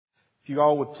you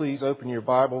all would please open your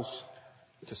Bibles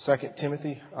to 2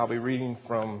 Timothy. I'll be reading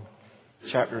from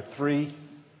chapter 3,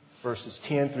 verses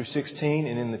 10 through 16,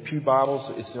 and in the Pew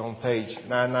Bibles, it's on page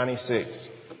 996.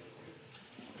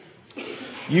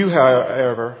 You,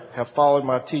 however, have followed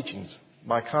my teachings,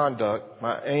 my conduct,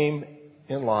 my aim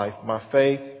in life, my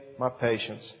faith, my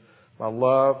patience, my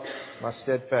love, my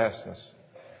steadfastness,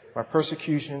 my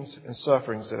persecutions and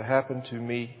sufferings that happened to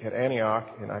me at Antioch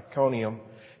and Iconium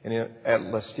and at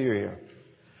Lystra,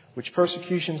 which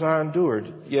persecutions I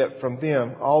endured, yet from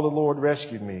them all the Lord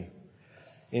rescued me.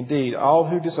 Indeed, all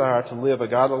who desire to live a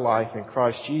godly life in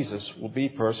Christ Jesus will be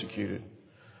persecuted,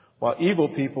 while evil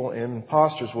people and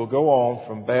impostors will go on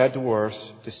from bad to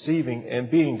worse, deceiving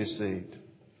and being deceived.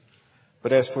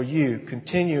 But as for you,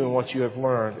 continue in what you have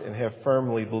learned and have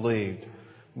firmly believed,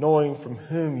 knowing from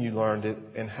whom you learned it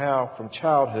and how from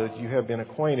childhood you have been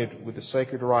acquainted with the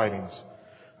sacred writings,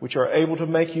 which are able to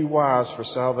make you wise for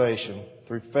salvation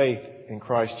through faith in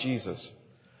Christ Jesus.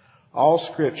 All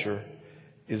Scripture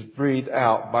is breathed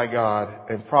out by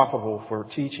God and profitable for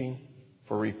teaching,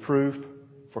 for reproof,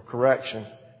 for correction,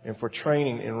 and for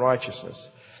training in righteousness,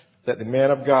 that the man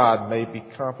of God may be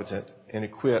competent and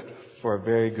equipped for a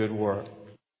very good work.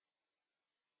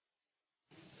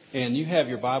 And you have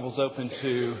your Bibles open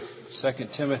to 2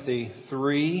 Timothy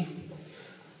 3.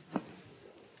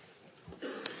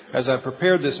 As I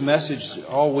prepared this message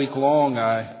all week long,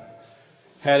 I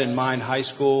had in mind high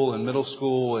school and middle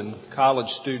school and college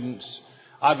students,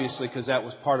 obviously because that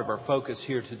was part of our focus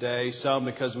here today, some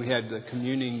because we had the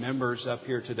communing members up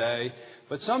here today,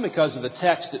 but some because of the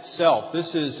text itself.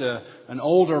 This is an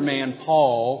older man,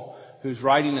 Paul, who's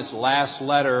writing his last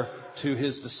letter to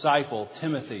his disciple,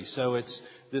 Timothy. So it's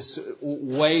this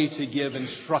way to give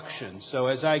instruction. So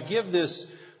as I give this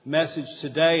message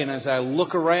today and as I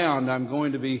look around, I'm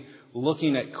going to be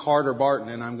looking at Carter Barton,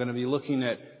 and I'm going to be looking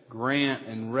at Grant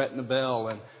and Retna Bell,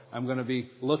 and I'm going to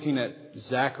be looking at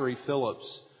Zachary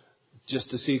Phillips just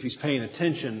to see if he's paying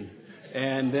attention.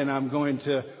 And then I'm going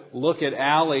to look at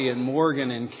Allie and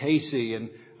Morgan and Casey, and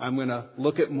I'm going to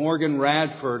look at Morgan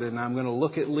Radford, and I'm going to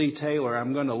look at Lee Taylor.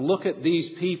 I'm going to look at these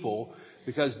people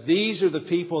because these are the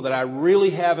people that I really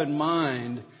have in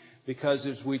mind, because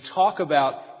as we talk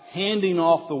about handing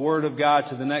off the Word of God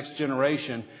to the next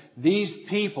generation, these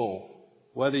people,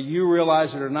 whether you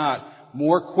realize it or not,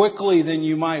 more quickly than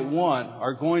you might want,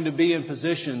 are going to be in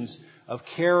positions of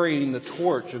carrying the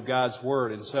torch of God's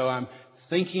Word. And so I'm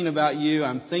thinking about you.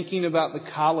 I'm thinking about the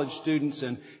college students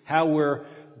and how we're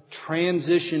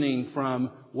transitioning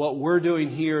from what we're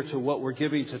doing here to what we're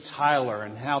giving to Tyler,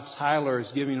 and how Tyler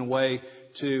is giving away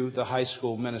to the high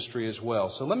school ministry as well.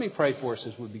 So let me pray for us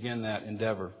as we begin that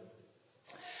endeavor.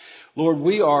 Lord,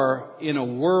 we are in a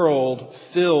world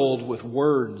filled with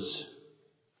words.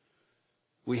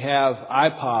 We have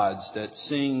iPods that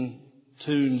sing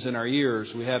tunes in our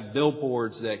ears. We have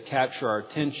billboards that capture our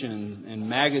attention and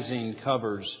magazine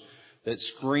covers that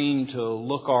scream to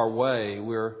look our way.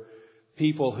 We're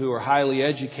people who are highly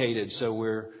educated, so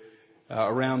we're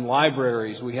around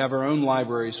libraries. We have our own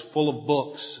libraries full of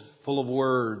books, full of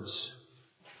words.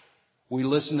 We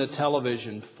listen to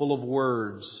television full of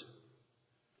words.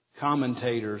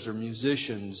 Commentators or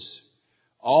musicians.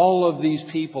 All of these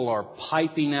people are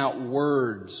piping out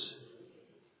words.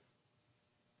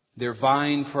 They're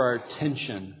vying for our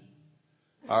attention,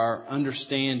 our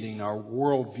understanding, our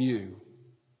worldview.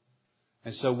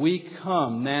 And so we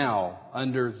come now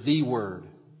under the Word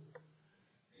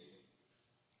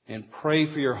and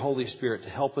pray for your Holy Spirit to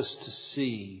help us to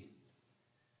see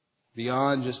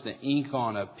beyond just the ink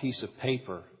on a piece of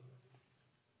paper,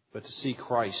 but to see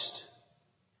Christ,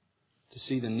 to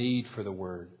see the need for the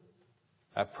Word.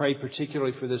 I pray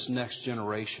particularly for this next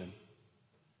generation,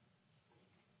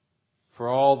 for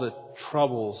all the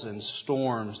troubles and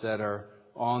storms that are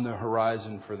on the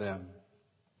horizon for them,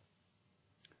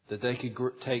 that they could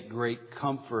take great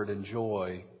comfort and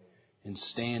joy in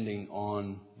standing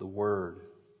on the Word.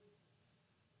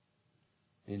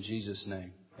 In Jesus'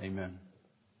 name, amen.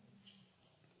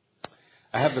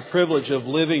 I have the privilege of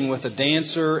living with a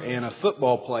dancer and a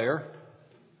football player.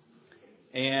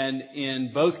 And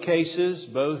in both cases,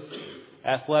 both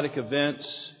athletic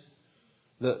events,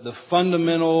 the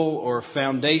fundamental or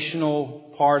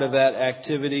foundational part of that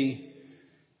activity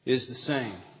is the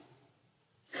same.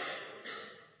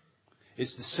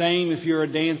 It's the same if you're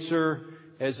a dancer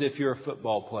as if you're a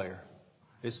football player.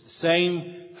 It's the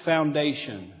same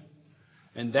foundation,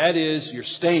 and that is your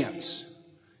stance.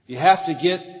 You have to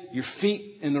get your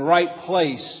feet in the right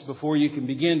place before you can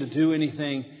begin to do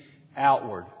anything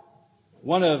outward.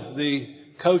 One of the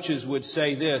coaches would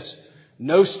say this: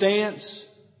 no stance,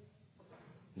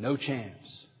 no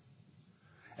chance.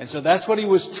 And so that's what he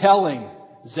was telling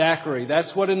Zachary.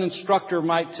 That's what an instructor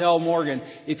might tell Morgan.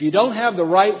 If you don't have the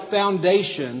right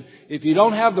foundation, if you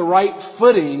don't have the right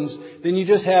footings, then you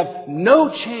just have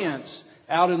no chance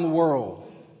out in the world.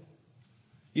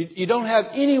 You don't have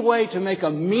any way to make a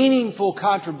meaningful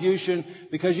contribution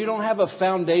because you don't have a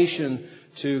foundation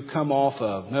to come off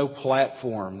of, no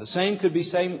platform. The same could be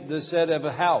said of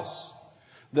a house.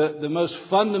 The most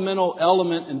fundamental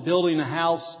element in building a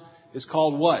house is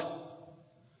called what?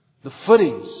 The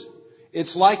footings.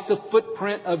 It's like the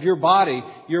footprint of your body.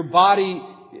 Your body's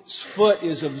foot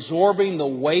is absorbing the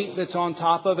weight that's on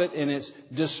top of it and it's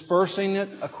dispersing it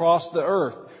across the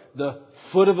earth. The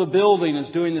foot of a building is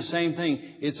doing the same thing.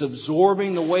 It's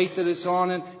absorbing the weight that it's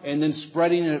on it and then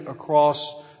spreading it across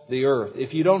the earth.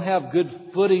 If you don't have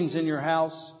good footings in your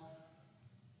house,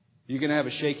 you're going to have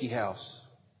a shaky house.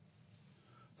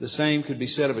 The same could be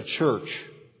said of a church.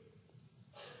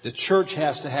 The church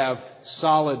has to have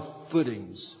solid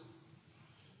footings.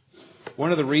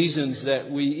 One of the reasons that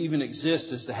we even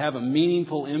exist is to have a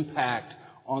meaningful impact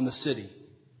on the city.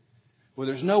 Well,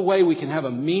 there's no way we can have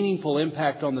a meaningful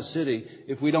impact on the city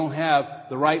if we don't have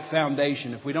the right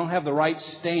foundation, if we don't have the right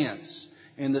stance.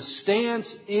 And the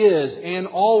stance is and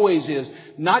always is,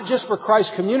 not just for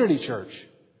Christ Community Church,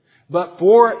 but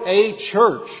for a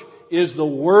church, is the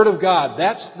Word of God.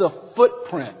 That's the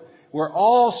footprint. We're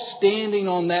all standing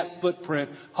on that footprint,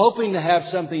 hoping to have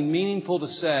something meaningful to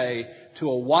say to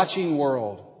a watching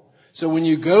world. So when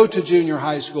you go to junior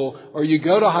high school, or you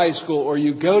go to high school, or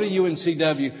you go to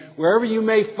UNCW, wherever you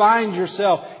may find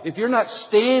yourself, if you're not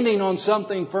standing on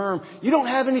something firm, you don't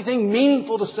have anything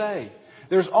meaningful to say.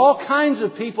 There's all kinds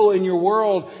of people in your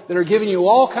world that are giving you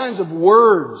all kinds of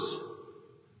words.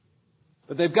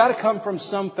 But they've got to come from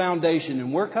some foundation.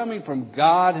 And we're coming from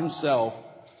God Himself,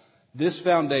 this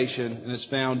foundation, and it's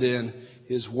found in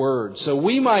His Word. So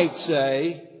we might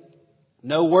say,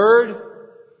 no word,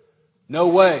 no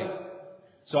way.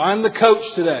 So I'm the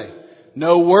coach today.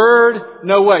 No word,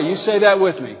 no way. You say that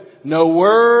with me. No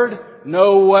word,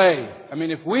 no way. I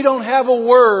mean, if we don't have a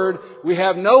word, we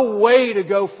have no way to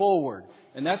go forward.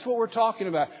 And that's what we're talking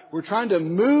about. We're trying to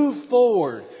move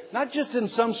forward, not just in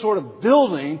some sort of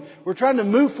building. We're trying to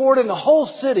move forward in the whole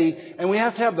city, and we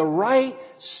have to have the right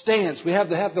stance. We have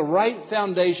to have the right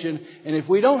foundation. And if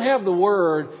we don't have the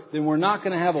word, then we're not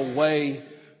going to have a way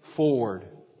forward.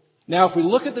 Now, if we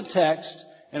look at the text,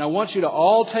 and I want you to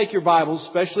all take your Bibles,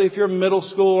 especially if you're a middle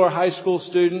school or high school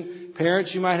student.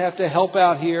 Parents, you might have to help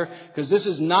out here, because this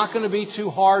is not going to be too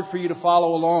hard for you to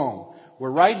follow along. We're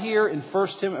right here in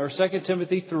 2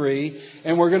 Timothy 3,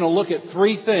 and we're going to look at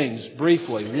three things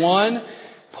briefly. One,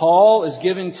 Paul is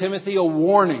giving Timothy a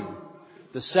warning.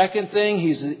 The second thing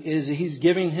he's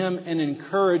giving him an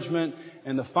encouragement.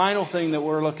 And the final thing that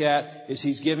we'll look at is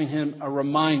he's giving him a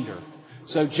reminder.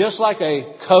 So just like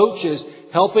a coach is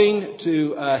helping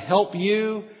to help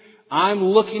you, I'm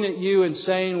looking at you and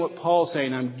saying what Paul's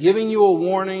saying. I'm giving you a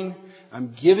warning,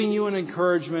 I'm giving you an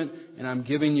encouragement, and I'm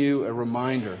giving you a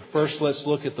reminder. First, let's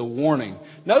look at the warning.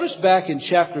 Notice back in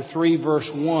chapter 3, verse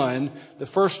 1, the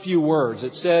first few words.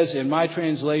 It says in my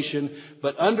translation,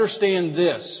 but understand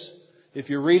this. If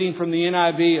you're reading from the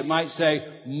NIV, it might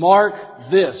say, mark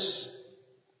this.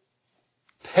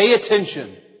 Pay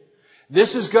attention.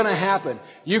 This is going to happen.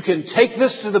 You can take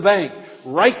this to the bank.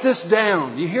 Write this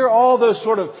down. You hear all those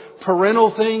sort of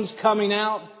parental things coming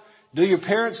out? Do your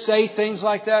parents say things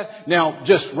like that? Now,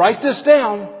 just write this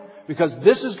down, because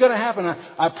this is going to happen.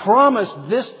 I promise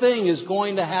this thing is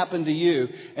going to happen to you.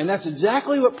 And that's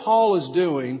exactly what Paul is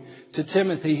doing to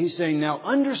Timothy. He's saying, now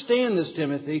understand this,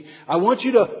 Timothy. I want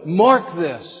you to mark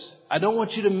this. I don't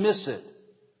want you to miss it.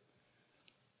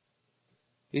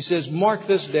 He says, mark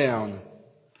this down.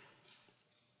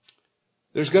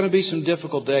 There's going to be some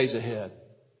difficult days ahead.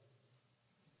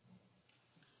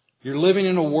 You're living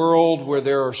in a world where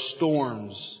there are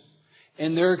storms,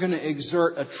 and they're going to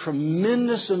exert a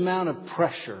tremendous amount of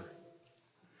pressure.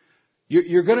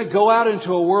 You're going to go out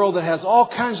into a world that has all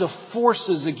kinds of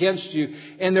forces against you,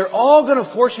 and they're all going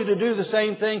to force you to do the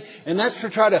same thing, and that's to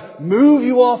try to move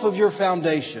you off of your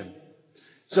foundation.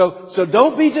 So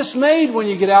don't be dismayed when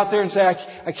you get out there and say,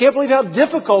 I can't believe how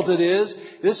difficult it is.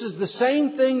 This is the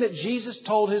same thing that Jesus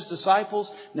told His disciples.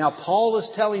 Now Paul is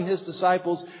telling his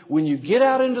disciples, when you get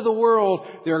out into the world,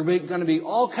 there are going to be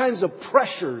all kinds of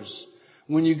pressures.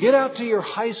 When you get out to your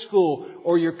high school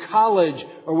or your college,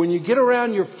 or when you get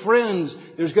around your friends,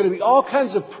 there's going to be all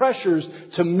kinds of pressures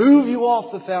to move you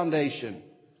off the foundation.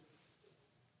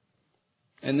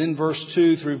 And then verse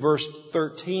 2 through verse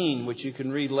 13, which you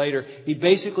can read later, he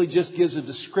basically just gives a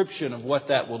description of what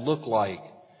that will look like.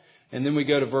 And then we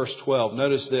go to verse 12.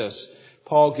 Notice this.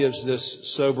 Paul gives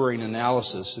this sobering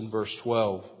analysis in verse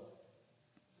 12.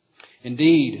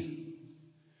 Indeed,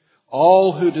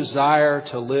 all who desire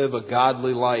to live a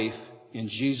godly life in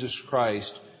Jesus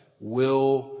Christ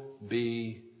will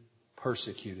be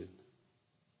persecuted.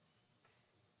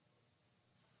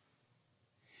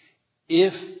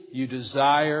 If you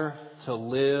desire to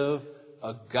live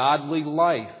a godly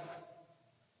life,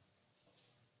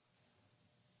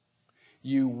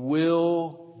 you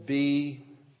will be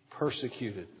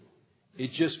persecuted.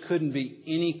 It just couldn't be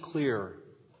any clearer.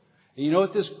 And you know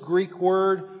what this Greek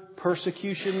word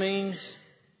persecution means?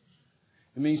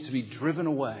 It means to be driven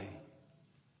away.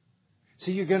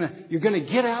 So you're gonna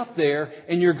get out there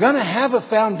and you're gonna have a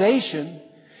foundation.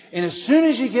 And as soon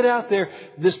as you get out there,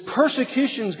 this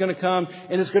persecution is going to come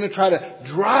and it's going to try to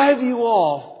drive you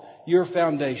off your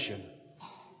foundation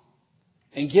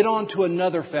and get onto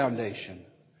another foundation.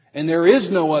 And there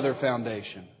is no other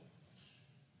foundation.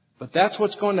 But that's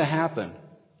what's going to happen.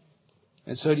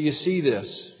 And so do you see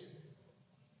this?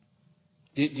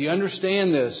 Do you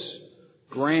understand this?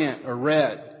 Grant or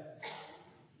Rhett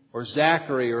or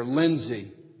Zachary or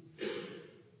Lindsay?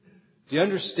 Do you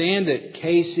understand it,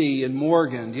 Casey and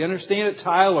Morgan? Do you understand it,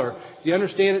 Tyler? Do you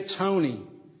understand it, Tony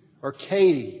or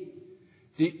Katie?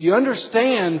 Do you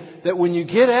understand that when you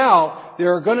get out,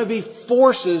 there are going to be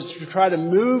forces to try to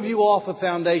move you off a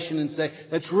foundation and say,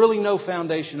 that's really no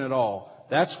foundation at all.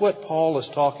 That's what Paul is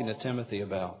talking to Timothy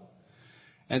about.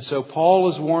 And so Paul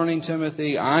is warning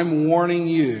Timothy, I'm warning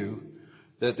you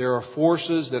that there are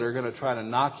forces that are going to try to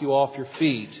knock you off your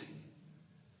feet.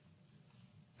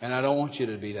 And I don't want you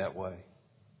to be that way.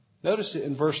 Notice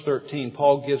in verse 13,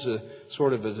 Paul gives a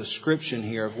sort of a description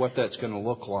here of what that's going to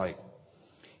look like.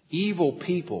 Evil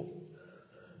people.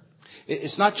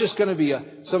 It's not just going to be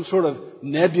some sort of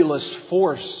nebulous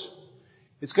force.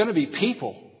 It's going to be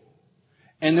people.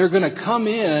 And they're going to come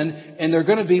in and they're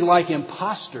going to be like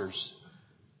imposters.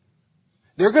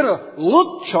 They're going to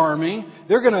look charming.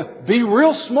 They're going to be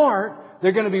real smart.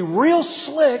 They're going to be real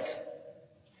slick.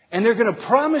 And they're going to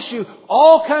promise you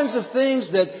all kinds of things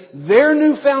that their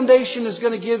new foundation is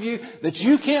going to give you that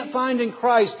you can't find in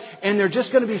Christ. And they're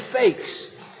just going to be fakes.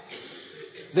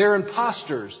 They're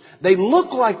imposters. They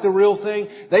look like the real thing.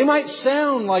 They might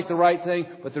sound like the right thing,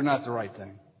 but they're not the right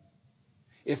thing.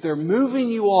 If they're moving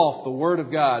you off the Word of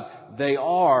God, they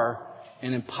are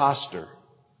an imposter.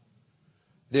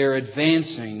 They're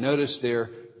advancing. Notice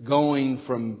they're going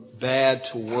from bad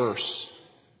to worse.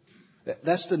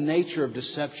 That's the nature of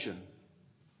deception.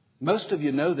 Most of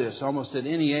you know this almost at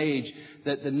any age,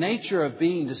 that the nature of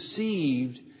being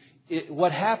deceived,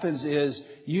 what happens is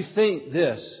you think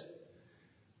this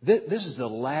is the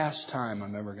last time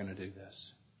I'm ever going to do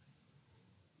this.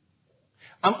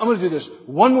 I'm going to do this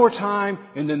one more time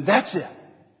and then that's it.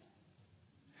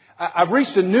 I've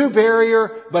reached a new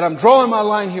barrier, but I'm drawing my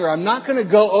line here. I'm not going to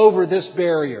go over this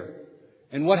barrier.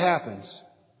 And what happens?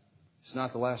 It's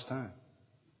not the last time.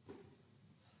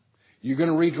 You're going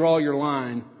to redraw your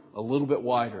line a little bit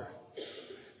wider.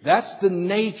 That's the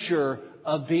nature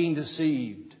of being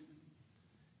deceived.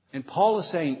 And Paul is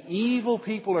saying evil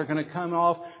people are going to come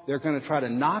off. They're going to try to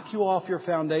knock you off your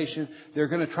foundation. They're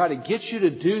going to try to get you to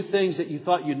do things that you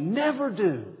thought you'd never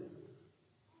do.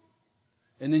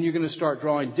 And then you're going to start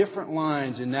drawing different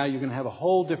lines, and now you're going to have a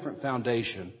whole different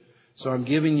foundation. So I'm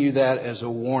giving you that as a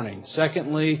warning.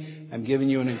 Secondly, I'm giving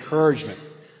you an encouragement.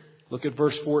 Look at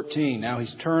verse 14. Now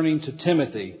he's turning to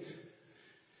Timothy.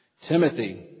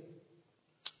 Timothy,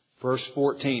 verse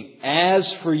 14.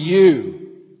 As for you,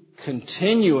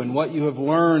 continue in what you have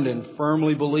learned and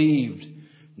firmly believed,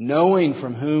 knowing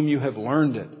from whom you have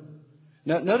learned it.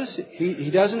 Now, notice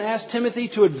he doesn't ask Timothy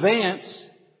to advance.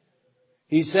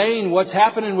 He's saying what's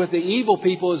happening with the evil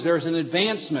people is there's an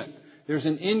advancement. There's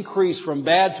an increase from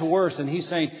bad to worse. And he's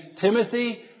saying,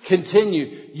 Timothy,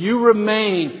 continue. You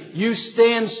remain. You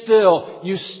stand still.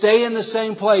 You stay in the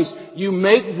same place. You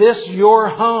make this your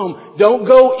home. Don't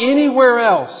go anywhere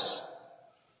else.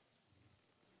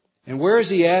 And where is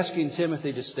he asking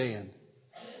Timothy to stand?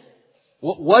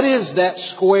 What is that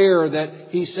square that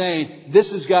he's saying,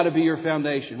 this has got to be your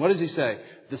foundation? What does he say?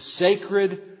 The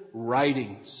sacred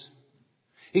writings.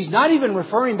 He's not even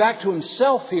referring back to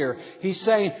himself here. He's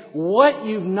saying what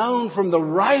you've known from the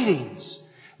writings.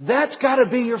 That's got to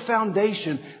be your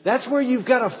foundation. That's where you've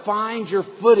got to find your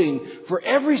footing for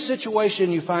every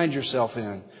situation you find yourself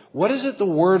in. What is it the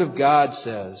Word of God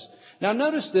says? Now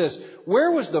notice this.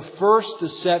 Where was the first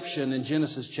deception in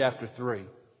Genesis chapter 3?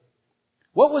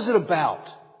 What was it about?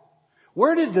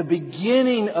 Where did the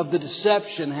beginning of the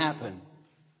deception happen?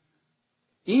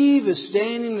 Eve is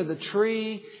standing at the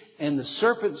tree and the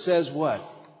serpent says what?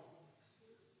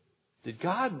 Did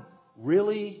God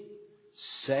really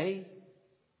say?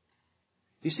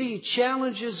 You see, he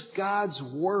challenges God's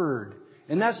Word.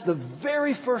 And that's the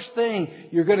very first thing.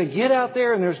 You're going to get out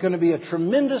there and there's going to be a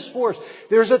tremendous force.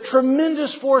 There's a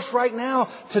tremendous force right now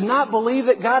to not believe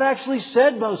that God actually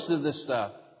said most of this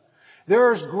stuff.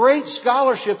 There's great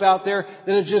scholarship out there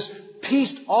that have just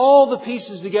pieced all the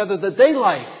pieces together that they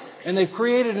like. And they've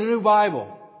created a new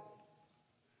Bible.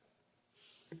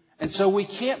 And so we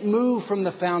can't move from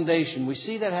the foundation. We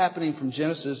see that happening from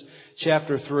Genesis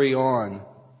chapter 3 on.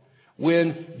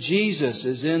 When Jesus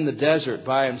is in the desert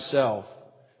by himself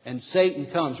and Satan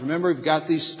comes. Remember, we've got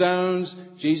these stones.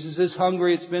 Jesus is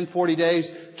hungry. It's been 40 days.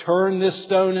 Turn this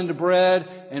stone into bread.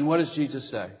 And what does Jesus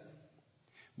say?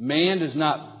 Man does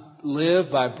not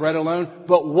live by bread alone.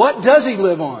 But what does he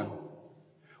live on?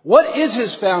 What is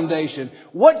his foundation?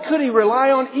 What could he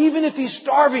rely on even if he's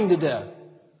starving to death?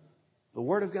 The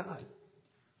Word of God.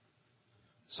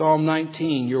 Psalm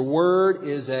 19, your Word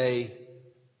is a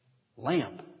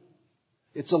lamp.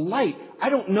 It's a light. I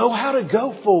don't know how to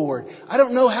go forward. I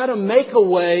don't know how to make a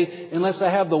way unless I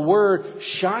have the Word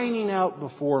shining out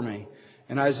before me.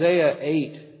 In Isaiah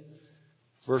 8,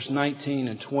 verse 19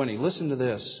 and 20, listen to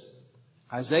this.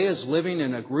 Isaiah is living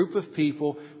in a group of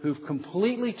people who've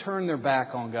completely turned their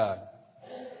back on God.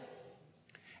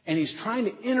 And he's trying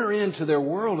to enter into their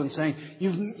world and saying,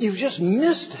 you've just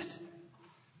missed it.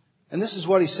 And this is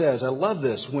what he says. I love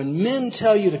this. When men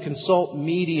tell you to consult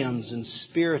mediums and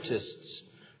spiritists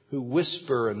who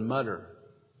whisper and mutter.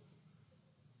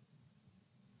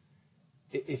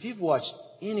 If you've watched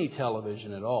any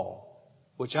television at all,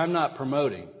 which I'm not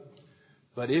promoting,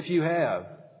 but if you have,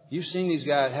 you've seen these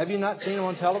guys. Have you not seen them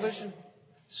on television?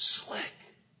 Slick.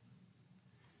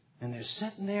 And they're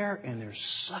sitting there and they're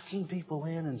sucking people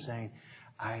in and saying,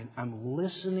 I'm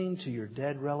listening to your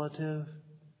dead relative.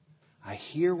 I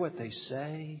hear what they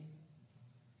say.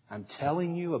 I'm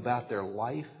telling you about their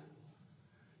life.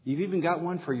 You've even got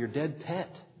one for your dead pet.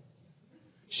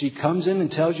 She comes in and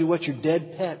tells you what your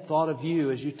dead pet thought of you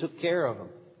as you took care of him.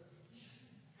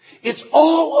 It's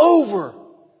all over.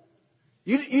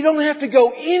 You don't have to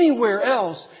go anywhere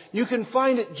else. You can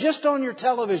find it just on your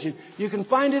television. You can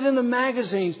find it in the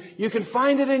magazines. You can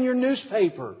find it in your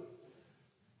newspaper.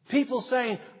 People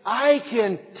saying, I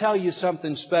can tell you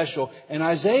something special. And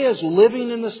Isaiah is living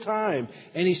in this time.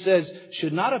 And he says,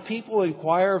 should not a people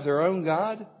inquire of their own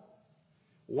God?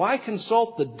 Why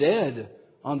consult the dead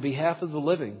on behalf of the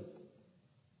living?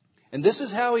 And this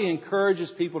is how he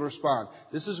encourages people to respond.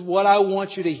 This is what I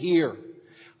want you to hear.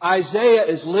 Isaiah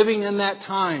is living in that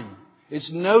time.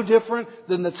 It's no different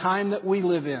than the time that we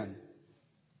live in.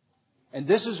 And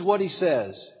this is what he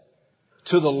says.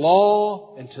 To the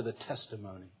law and to the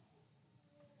testimony.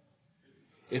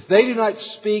 If they do not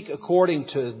speak according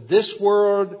to this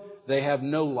word, they have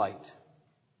no light.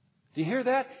 Do you hear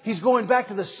that? He's going back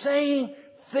to the same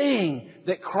thing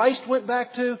that Christ went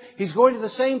back to. He's going to the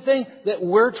same thing that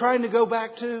we're trying to go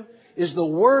back to. Is the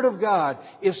Word of God.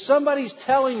 If somebody's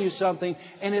telling you something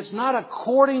and it's not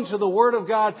according to the Word of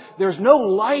God, there's no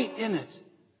light in it.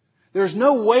 There's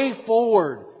no way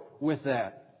forward with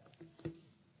that.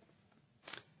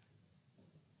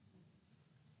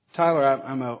 Tyler,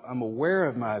 I'm aware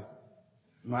of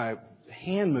my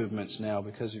hand movements now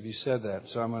because of you said that.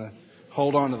 So I'm going to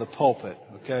hold on to the pulpit,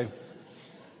 okay?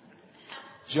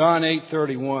 John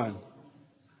 8:31.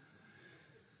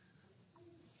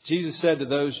 Jesus said to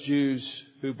those Jews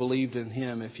who believed in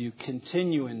Him, if you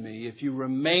continue in me, if you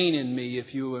remain in me,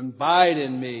 if you abide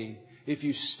in me, if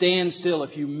you stand still,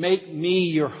 if you make me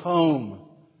your home,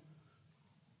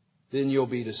 then you'll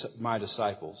be my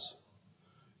disciples.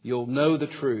 You'll know the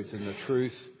truth, and the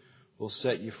truth will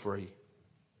set you free.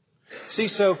 See,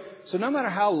 so no matter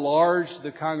how large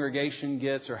the congregation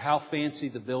gets or how fancy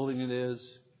the building it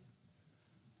is,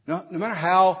 no matter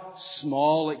how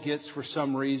small it gets for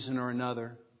some reason or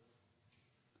another,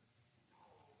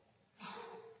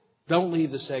 don't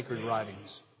leave the sacred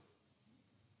writings.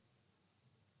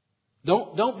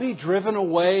 Don't be driven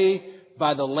away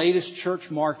by the latest church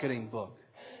marketing book.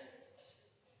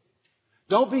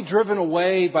 Don't be driven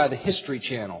away by the History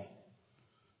Channel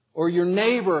or your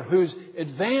neighbor who's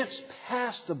advanced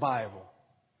past the Bible.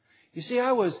 You see,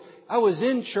 I was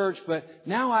in church, but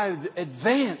now I've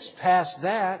advanced past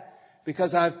that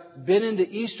because I've been into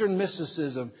Eastern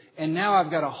mysticism, and now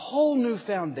I've got a whole new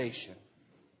foundation.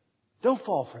 Don't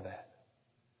fall for that.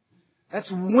 That's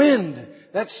wind.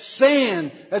 That's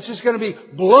sand. That's just going to be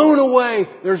blown away.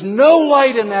 There's no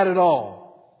light in that at all.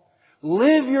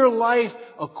 Live your life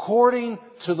according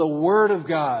to the Word of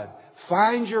God.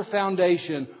 Find your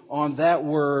foundation on that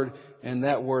Word and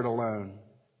that Word alone.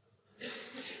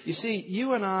 You see,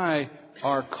 you and I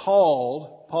are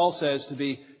called, Paul says,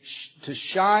 to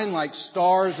shine like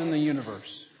stars in the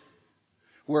universe.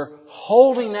 We're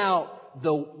holding out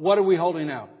what are we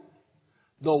holding out?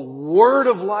 The Word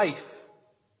of life.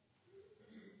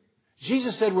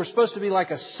 Jesus said we're supposed to be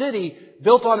like a city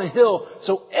built on a hill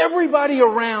so everybody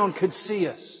around could see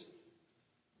us.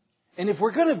 And if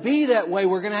we're going to be that way,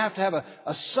 we're going to have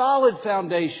a solid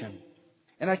foundation.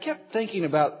 And I kept thinking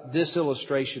about this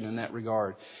illustration in that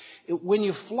regard. When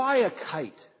you fly a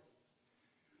kite,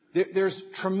 there's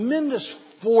tremendous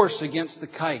force against the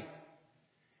kite.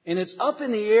 And it's up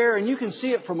in the air and you can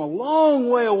see it from a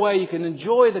long way away. You can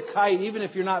enjoy the kite even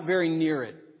if you're not very near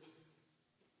it.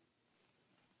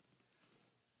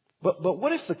 But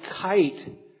what if the kite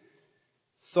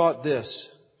thought this?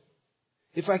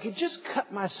 If I could just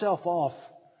cut myself off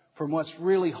from what's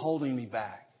really holding me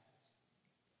back,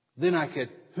 then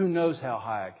who knows how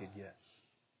high I could get.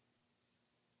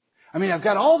 I mean, I've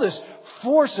got all this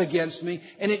force against me,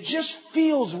 and it just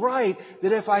feels right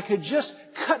that if I could just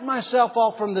cut myself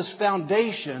off from this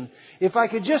foundation, if I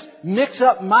could just mix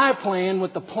up my plan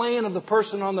with the plan of the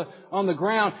person on the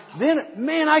ground, then,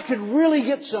 man, I could really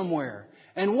get somewhere.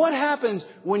 And what happens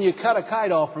when you cut a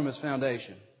kite off from its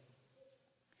foundation?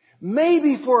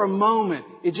 Maybe for a moment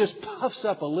it just puffs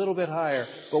up a little bit higher,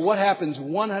 but what happens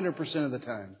 100% of the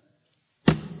time?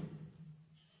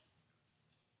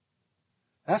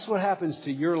 That's what happens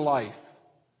to your life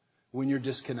when you're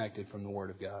disconnected from the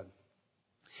Word of God.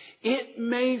 It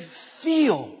may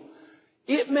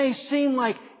seem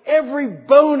like every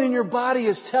bone in your body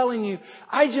is telling you,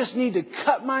 I just need to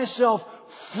cut myself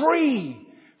free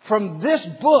from this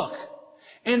book.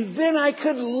 And then I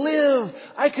could live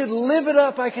it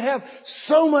up. I could have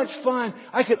so much fun.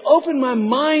 I could open my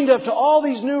mind up to all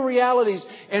these new realities.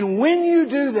 And when you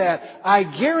do that, I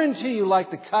guarantee you,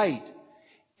 like the kite,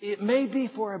 it may be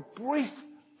for a brief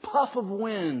puff of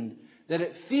wind that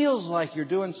it feels like you're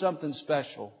doing something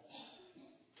special.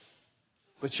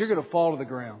 But you're going to fall to the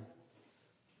ground.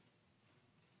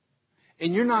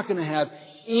 And you're not going to have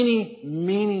any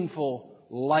meaningful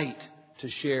light to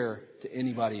share to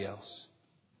anybody else.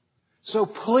 So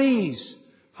please,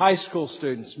 high school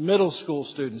students, middle school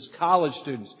students, college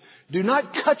students, do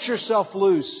not cut yourself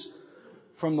loose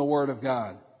from the Word of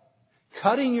God.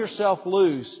 Cutting yourself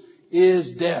loose is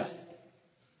death.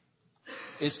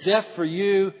 It's death for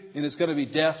you, and it's going to be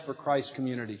death for Christ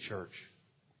Community Church.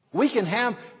 We can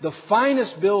have the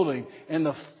finest building and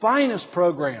the finest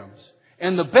programs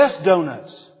and the best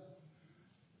donuts.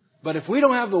 But if we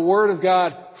don't have the Word of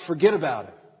God, forget about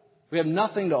it. We have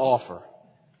nothing to offer.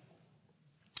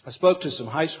 I spoke to some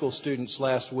high school students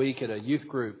last week at a youth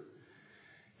group.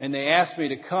 And they asked me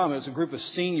to come. It was a group of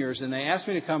seniors. And they asked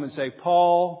me to come and say,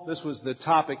 Paul, this was the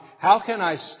topic, how can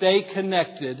I stay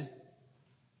connected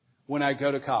when I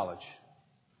go to college?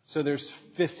 So there's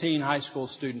 15 high school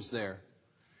students there.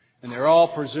 And they're all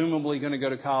presumably going to go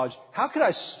to college. How could I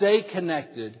stay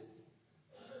connected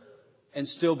and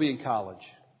still be in college?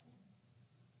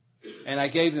 And I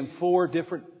gave them 4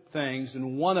 different things.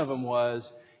 And one of them was,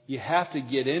 you have to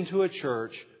get into a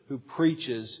church who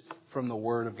preaches from the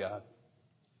Word of God.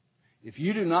 If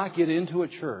you do not get into a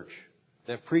church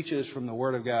that preaches from the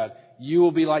Word of God, you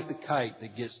will be like the kite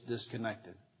that gets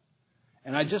disconnected.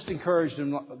 And I just encouraged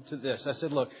them to this. I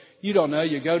said, look, you don't know.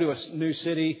 You go to a new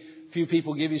city. A few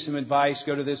people give you some advice.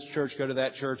 Go to this church, go to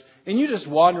that church. And you just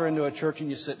wander into a church and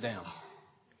you sit down.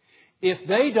 If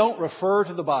they don't refer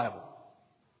to the Bible,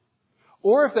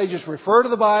 or if they just refer to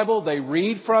the Bible, they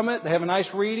read from it, they have a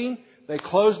nice reading, they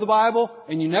close the Bible,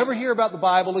 and you never hear about the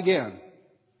Bible again,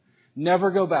 never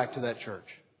go back to that church.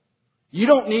 You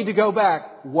don't need to go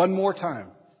back one more time.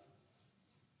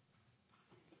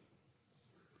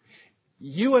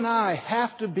 You and I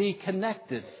have to be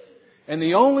connected. And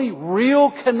the only real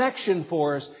connection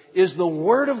for us is the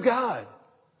Word of God.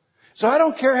 So I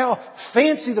don't care how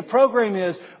fancy the program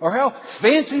is, or how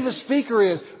fancy the speaker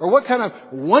is, or what kind of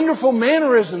wonderful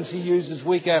mannerisms he uses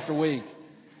week after week.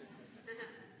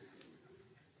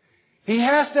 He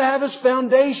has to have his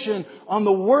foundation on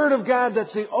the Word of God.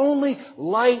 That's the only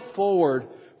light forward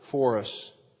for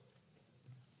us.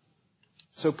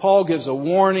 So Paul gives a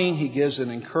warning, he gives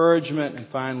an encouragement, and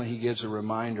finally he gives a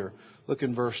reminder. Look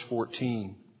in verse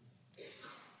 14.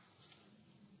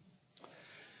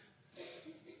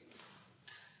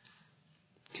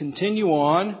 Continue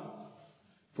on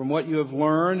from what you have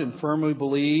learned and firmly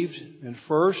believed. And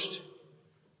first,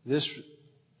 this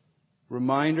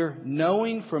reminder,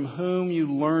 knowing from whom you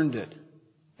learned it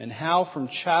and how from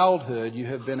childhood you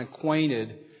have been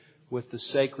acquainted with the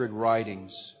sacred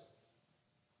writings.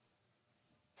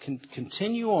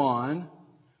 Continue on.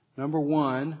 Number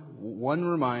one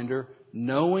reminder,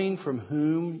 knowing from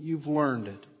whom you've learned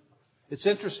it. It's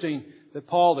interesting that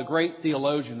Paul, the great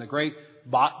theologian, the great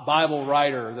Bible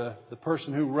writer, the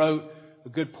person who wrote a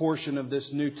good portion of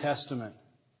this New Testament,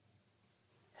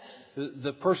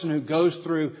 the person who goes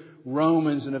through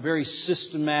Romans in a very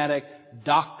systematic,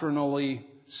 doctrinally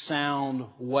sound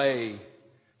way,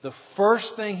 the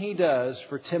first thing he does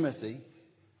for Timothy,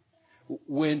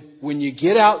 when you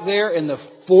get out there and the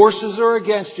forces are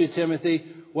against you, Timothy,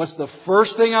 what's the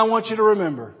first thing I want you to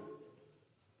remember?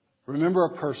 Remember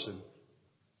a person.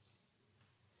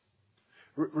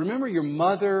 Remember your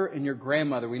mother and your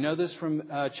grandmother. We know this from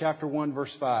chapter 1,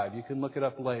 verse 5. You can look it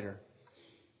up later.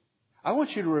 I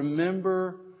want you to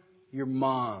remember your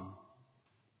mom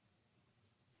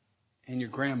and your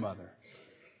grandmother.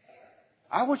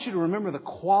 I want you to remember the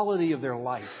quality of their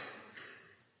life.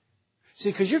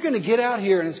 See, because you're going to get out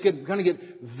here and it's going to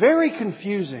get very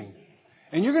confusing.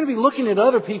 And you're going to be looking at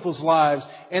other people's lives.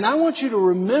 And I want you to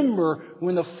remember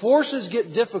when the forces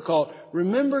get difficult,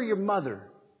 remember your mother.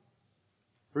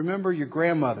 Remember your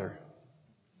grandmother.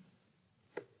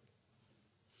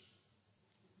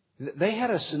 They had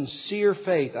a sincere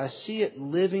faith. I see it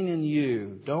living in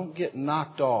you. Don't get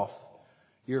knocked off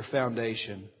your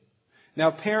foundation.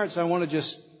 Now, parents, I want to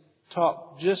just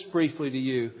talk just briefly to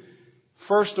you.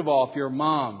 First of all, if you're a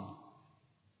mom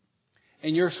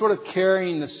and you're sort of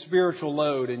carrying the spiritual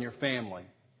load in your family,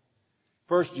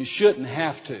 first, you shouldn't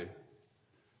have to.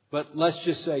 But let's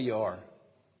just say you are.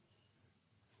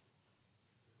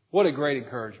 What a great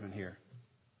encouragement here.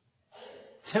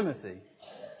 Timothy,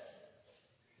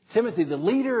 the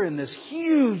leader in this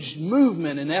huge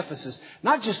movement in Ephesus.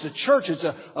 Not just a church, it's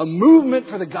a movement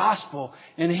for the gospel.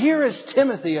 And here is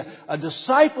Timothy, a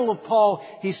disciple of Paul.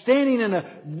 He's standing in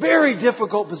a very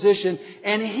difficult position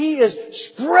and he is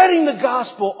spreading the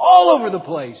gospel all over the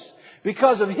place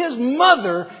because of his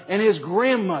mother and his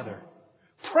grandmother.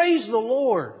 Praise the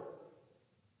Lord.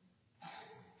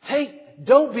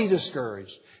 Don't be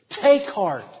discouraged. Take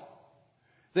heart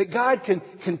that God can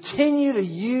continue to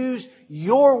use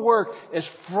your work, as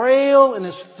frail and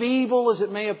as feeble as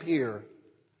it may appear,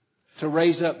 to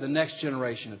raise up the next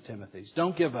generation of Timothys.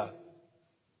 Don't give up.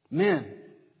 Men.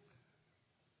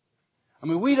 I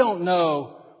mean, we don't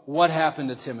know what happened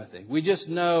to Timothy. We just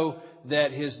know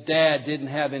that his dad didn't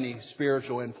have any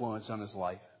spiritual influence on his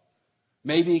life.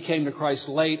 Maybe he came to Christ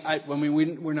late.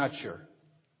 We're not sure.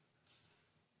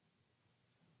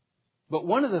 But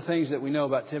one of the things that we know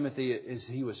about Timothy is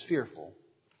he was fearful.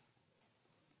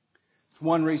 It's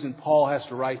one reason Paul has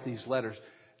to write these letters.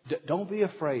 Don't be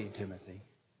afraid, Timothy.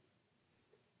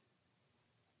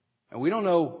 And we don't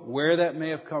know where that may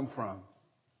have come from.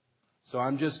 So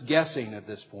I'm just guessing at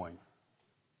this point.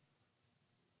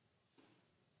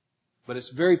 But it's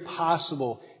very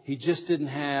possible he just didn't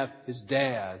have his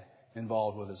dad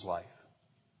involved with his life.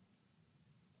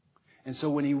 And so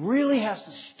when he really has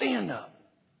to stand up,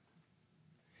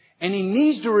 and he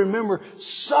needs to remember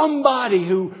somebody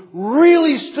who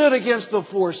really stood against the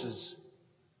forces.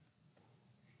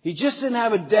 He just didn't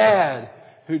have a dad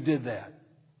who did that.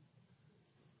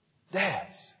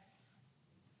 Dads,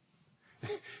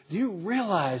 do you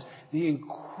realize the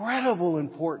incredible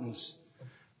importance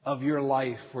of your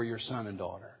life for your son and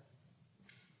daughter?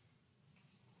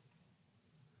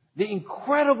 The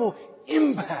incredible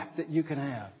impact that you can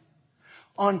have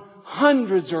on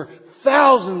hundreds or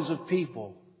thousands of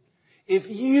people if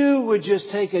you would just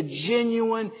take a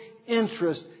genuine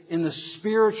interest in the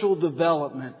spiritual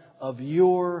development of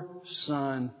your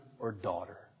son or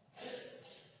daughter.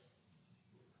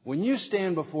 When you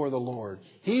stand before the Lord,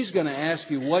 He's going to ask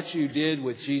you what you did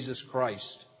with Jesus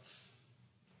Christ.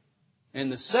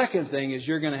 And the second thing is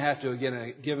you're going to have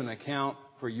to give an account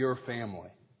for your family.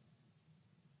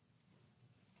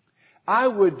 I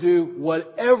would do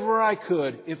whatever I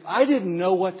could. If I didn't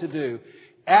know what to do,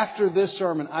 after this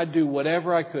sermon, I'd do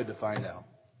whatever I could to find out.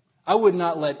 I would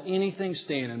not let anything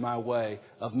stand in my way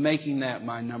of making that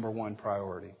my number one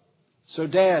priority. So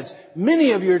dads,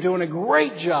 many of you are doing a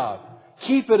great job.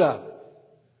 Keep it up.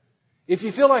 If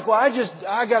you feel like, well,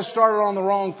 I got started on the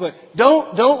wrong foot,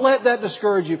 don't let that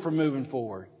discourage you from moving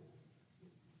forward.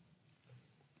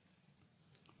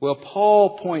 Well,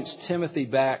 Paul points Timothy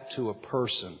back to a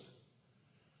person.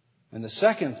 And the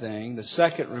second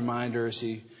reminder is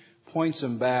he points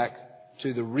him back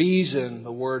to the reason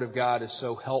the Word of God is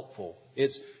so helpful.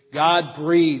 It's God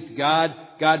breathed,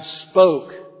 God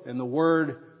spoke, and the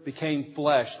Word became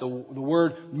flesh. The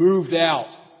Word moved out.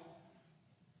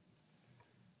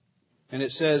 And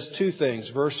it says two things.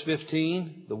 Verse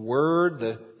 15, the Word,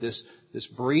 this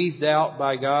breathed out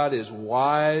by God is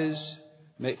wise,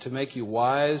 to make you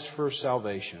wise for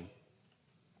salvation.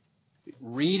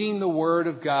 Reading the Word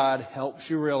of God helps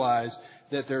you realize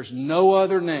that there's no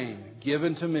other name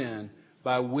given to men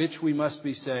by which we must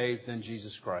be saved than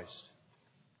Jesus Christ.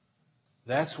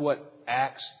 That's what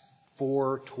Acts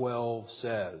 4:12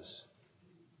 says.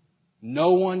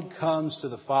 No one comes to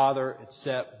the Father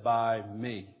except by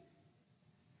me.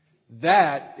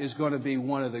 That is going to be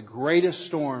one of the greatest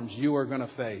storms you are going to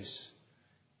face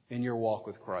in your walk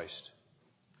with Christ.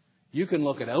 You can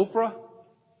look at Oprah,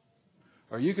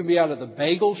 or you can be out at the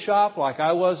bagel shop like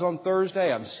I was on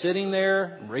Thursday. I'm sitting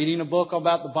there reading a book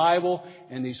about the Bible,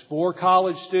 and these 4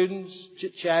 college students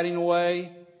chit-chatting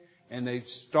away, and they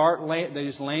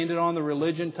just landed on the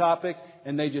religion topic,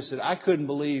 and they just said, I couldn't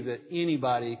believe that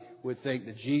anybody would think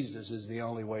that Jesus is the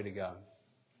only way to God.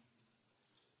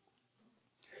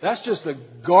 That's just a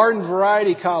garden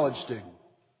variety college student.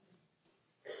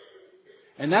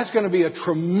 And that's going to be a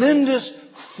tremendous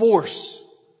force.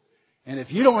 And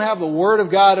if you don't have the Word of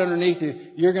God underneath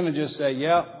you, you're going to just say,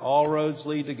 yeah, all roads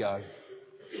lead to God.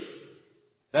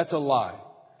 That's a lie.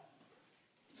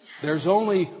 There's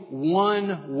only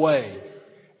one way.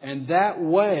 And that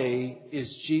way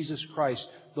is Jesus Christ.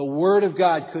 The Word of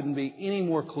God couldn't be any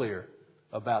more clear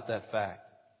about that fact.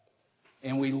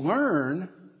 And we learn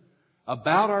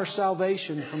about our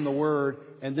salvation from the Word.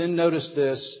 And then notice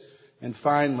this. And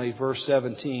finally, verse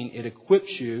 17, it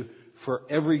equips you for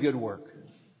every good work.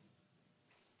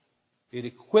 It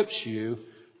equips you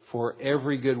for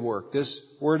every good work. This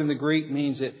word in the Greek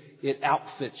means it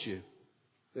outfits you.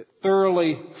 It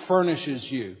thoroughly furnishes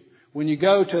you. When you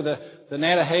go to the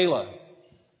Nantahala,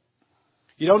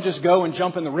 you don't just go and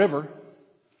jump in the river.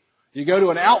 You go to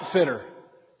an outfitter.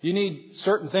 You need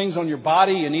certain things on your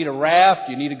body. You need a raft.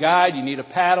 You need a guide. You need a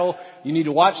paddle. You need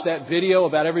to watch that video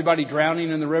about everybody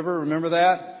drowning in the river. Remember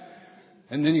that?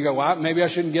 And then you go, well, maybe I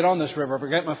shouldn't get on this river. If I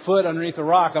get my foot underneath the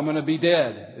rock, I'm going to be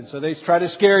dead. And so they try to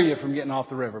scare you from getting off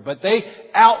the river. But they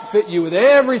outfit you with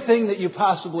everything that you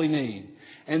possibly need.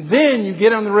 And then you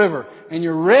get on the river and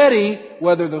you're ready,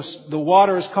 whether the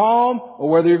water is calm or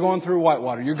whether you're going through white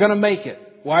water. You're going to make it.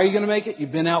 Why are you going to make it?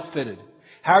 You've been outfitted.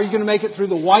 How are you going to make it through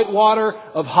the white water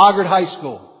of Hoggard High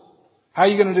School? How are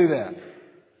you going to do that?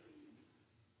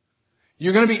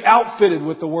 You're going to be outfitted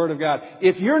with the Word of God.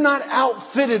 If you're not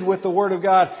outfitted with the Word of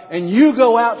God and you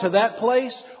go out to that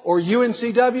place or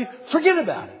UNCW, forget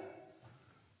about it.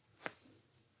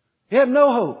 You have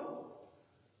no hope.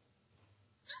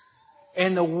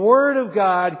 And the Word of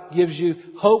God gives you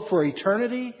hope for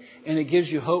eternity, and it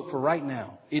gives you hope for right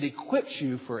now. It equips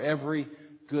you for every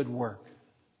good work.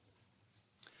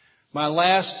 My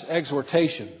last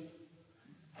exhortation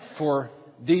for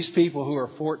these people who are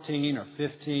 14 or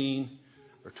 15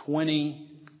 or 20,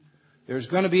 there's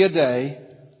going to be a day,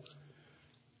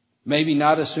 maybe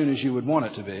not as soon as you would want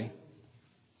it to be,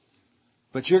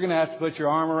 but you're going to have to put your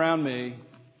arm around me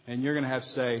and you're going to have to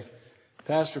say,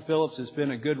 Pastor Phillips, it's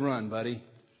been a good run, buddy,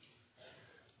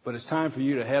 but it's time for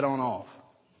you to head on off.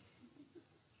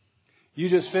 You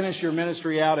just finished your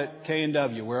ministry out at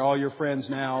K&W, where all your friends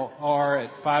now are, at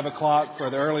 5 o'clock for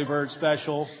the early bird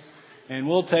special, and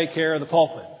we'll take care of the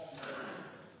pulpit.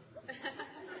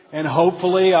 And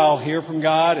hopefully I'll hear from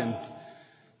God and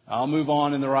I'll move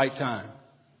on in the right time.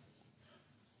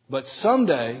 But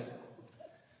someday,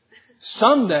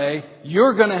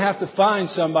 you're going to have to find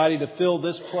somebody to fill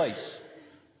this place.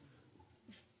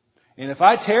 And if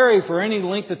I tarry for any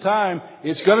length of time,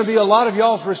 it's going to be a lot of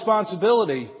y'all's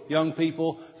responsibility, young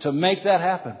people, to make that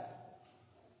happen.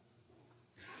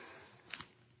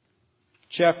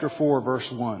 Chapter 4,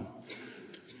 verse 1.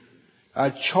 I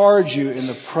charge you in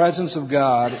the presence of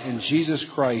God and Jesus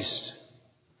Christ,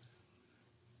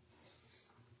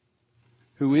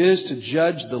 who is to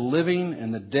judge the living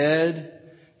and the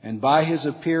dead, and by His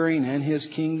appearing and His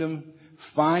kingdom,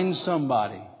 find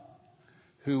somebody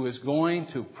who is going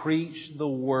to preach the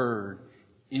Word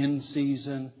in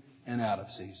season and out of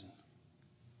season.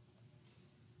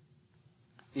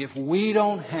 If we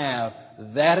don't have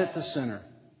that at the center,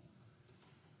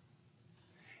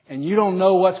 and you don't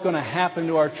know what's going to happen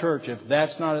to our church if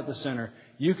that's not at the center,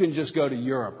 you can just go to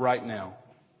Europe right now.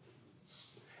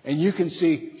 And you can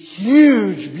see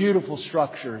huge, beautiful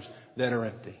structures that are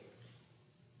empty.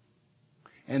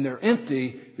 And they're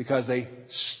empty because they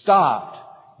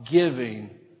stopped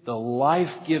giving the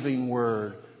life-giving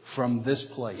Word from this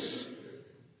place.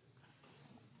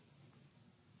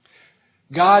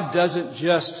 God doesn't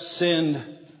just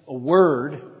send a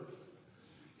word.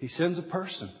 He sends a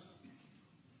person.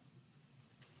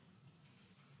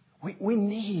 We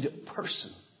need a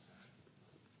person.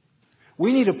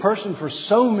 We need a person for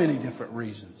so many different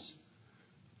reasons.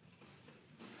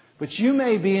 But you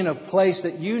may be in a place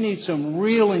that you need some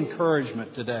real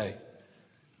encouragement today.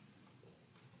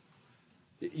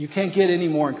 You can't get any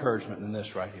more encouragement than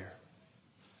this right here.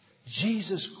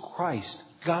 Jesus Christ,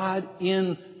 God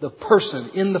in the person,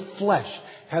 in the flesh,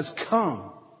 has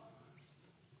come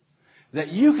that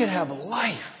you could have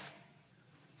life.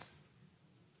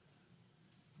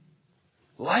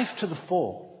 Life to the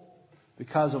full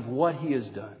because of what He has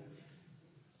done.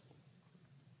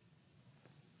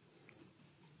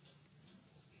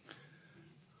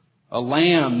 A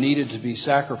lamb needed to be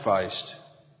sacrificed.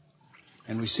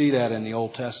 And we see that in the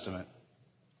Old Testament.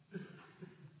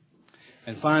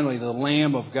 And finally, the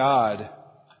Lamb of God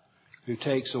who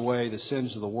takes away the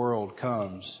sins of the world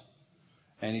comes.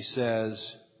 And He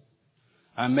says,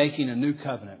 I'm making a new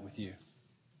covenant with you.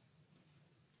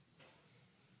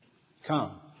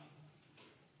 Come.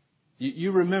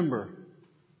 You remember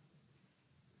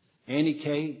Annie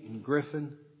Kate and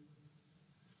Griffin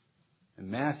and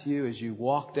Matthew as you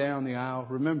walk down the aisle.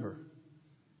 Remember.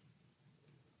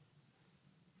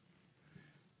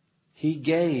 He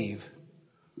gave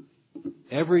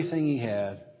everything He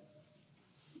had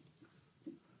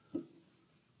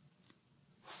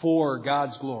for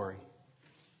God's glory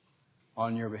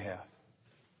on your behalf.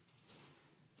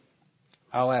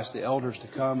 I'll ask the elders to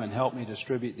come and help me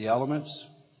distribute the elements.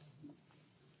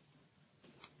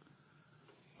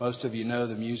 Most of you know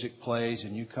the music plays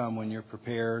and you come when you're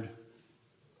prepared.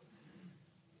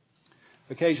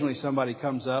 Occasionally somebody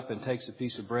comes up and takes a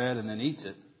piece of bread and then eats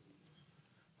it.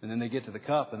 And then they get to the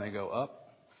cup and they go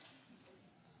up.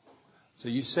 So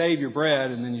you save your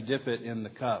bread and then you dip it in the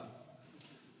cup.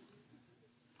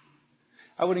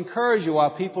 I would encourage you, while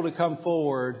people to come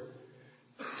forward,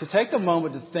 to take a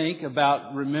moment to think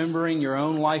about remembering your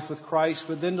own life with Christ,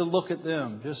 but then to look at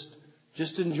them.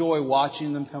 Just enjoy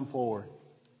watching them come forward.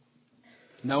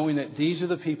 Knowing that these are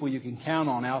the people you can count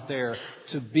on out there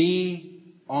to be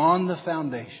on the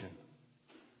foundation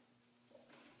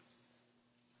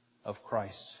of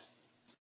Christ.